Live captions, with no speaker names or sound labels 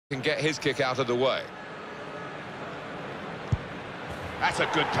Can get his kick out of the way. That's a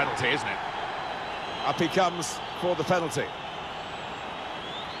good penalty, isn't it? Up he comes for the penalty.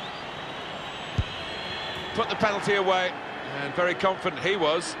 Put the penalty away, and very confident he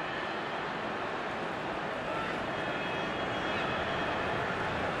was.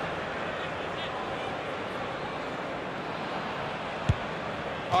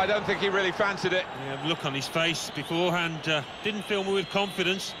 I don't think he really fancied it. Yeah, look on his face beforehand, didn't fill me with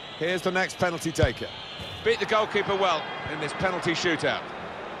confidence. Here's the next penalty taker. Beat the goalkeeper well in this penalty shootout.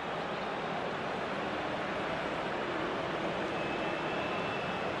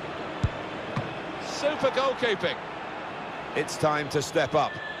 Super goalkeeping. It's time to step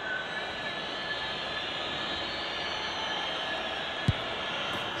up.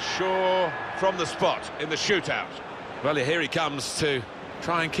 Shaw from the spot in the shootout. Well, here he comes to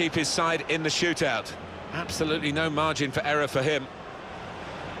try and keep his side in the shootout. Absolutely no margin for error for him.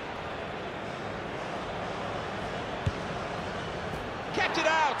 Kept it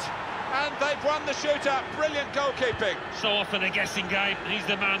out, and they've won the shootout. Brilliant goalkeeping. So often a guessing game. He's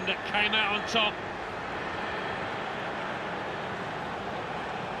the man that came out on top.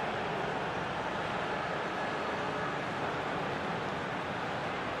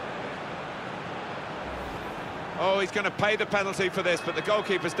 Oh, he's going to pay the penalty for this, but the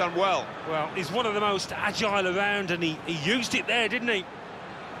goalkeeper's done well. Well, he's one of the most agile around, and he used it there, didn't he?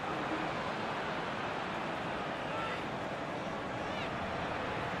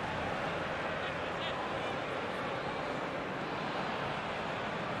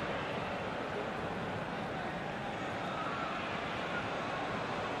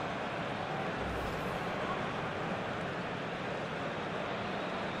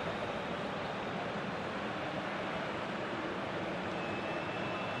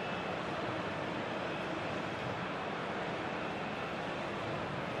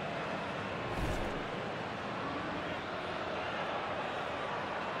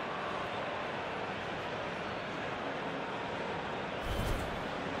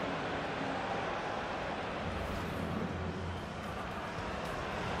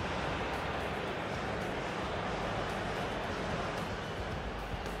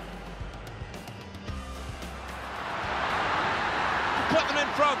 Put them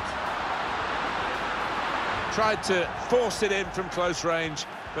in front. Tried to force it in from close range,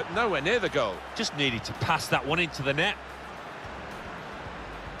 but nowhere near the goal. Just needed to pass that one into the net.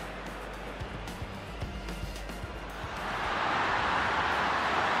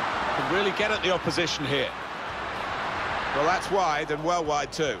 Can really get at the opposition here. Well, that's wide, and well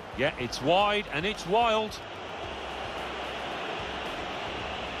wide too. Yeah, it's wide and it's wild.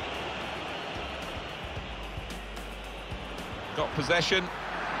 Got possession,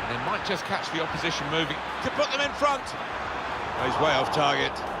 and they might just catch the opposition moving to put them in front. Oh, he's way off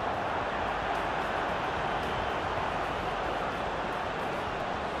target.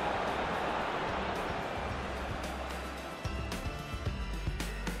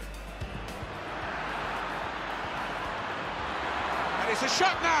 And it's a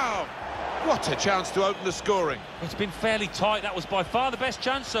shot now. What a chance to open the scoring. It's been fairly tight. That was by far the best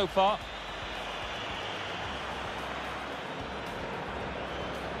chance so far.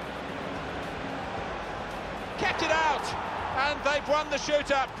 Kept it out, and they've won the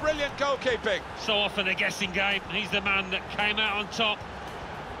shootout. Brilliant goalkeeping. So often a guessing game. He's the man that came out on top.